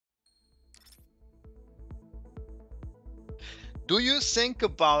Do you think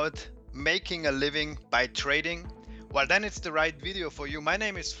about making a living by trading? Well, then it's the right video for you. My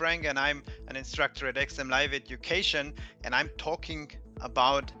name is Frank and I'm an instructor at XM Live Education, and I'm talking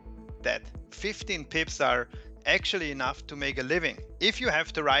about that 15 pips are actually enough to make a living if you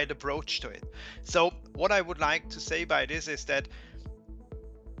have the right approach to it. So what I would like to say by this is that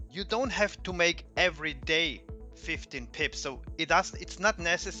you don't have to make every day 15 pips. So it's not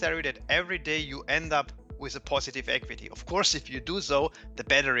necessary that every day you end up with a positive equity. Of course, if you do so, the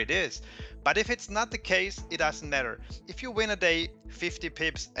better it is. But if it's not the case, it doesn't matter. If you win a day 50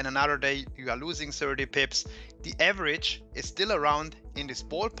 pips and another day you are losing 30 pips, the average is still around in this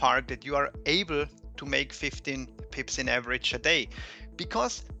ballpark that you are able to make 15 pips in average a day.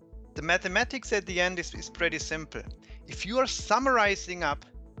 Because the mathematics at the end is pretty simple. If you are summarizing up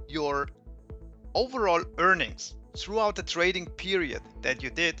your overall earnings throughout the trading period that you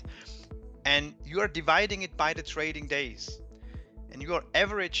did, and you are dividing it by the trading days, and you are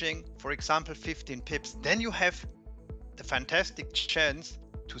averaging, for example, 15 pips, then you have the fantastic chance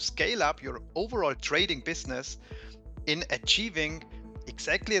to scale up your overall trading business in achieving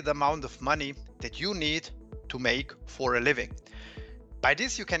exactly the amount of money that you need to make for a living. By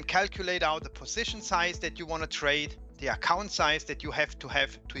this, you can calculate out the position size that you want to trade, the account size that you have to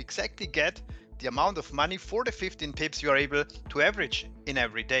exactly get the amount of money for the 15 pips you are able to average in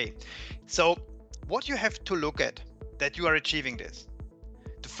every day. So what you have to look at that you are achieving this,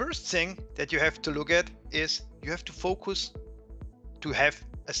 the first thing that you have to look at is you have to focus to have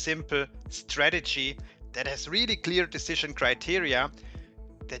a simple strategy that has really clear decision criteria,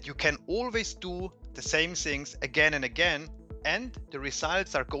 that you can always do the same things again and again, and the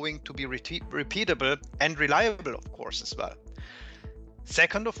results are going to be repeatable and reliable, of course, as well.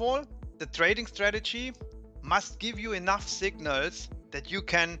 Second of all, the trading strategy must give you enough signals that you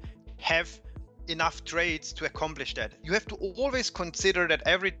can have enough trades to accomplish that. You have to always consider that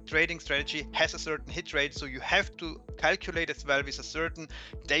every trading strategy has a certain hit rate, so you have to calculate as well with a certain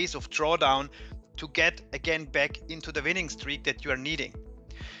days of drawdown to get again back into the winning streak that you are needing.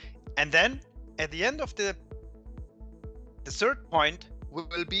 And then at the end of the third point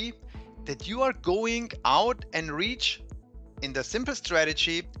will be that you are going out and reach, in the simple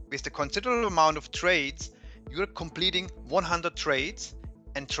strategy with the considerable amount of trades, you're completing 100 trades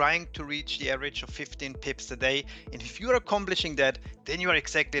and trying to reach the average of 15 pips a day. And if you're accomplishing that, then you are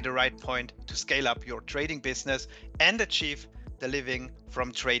exactly at the right point to scale up your trading business and achieve the living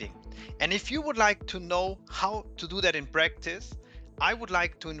from trading. And if you would like to know how to do that in practice, I would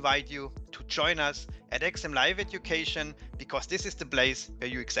like to invite you to join us at XM Live Education, because this is the place where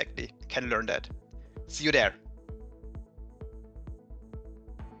you exactly can learn that. See you there.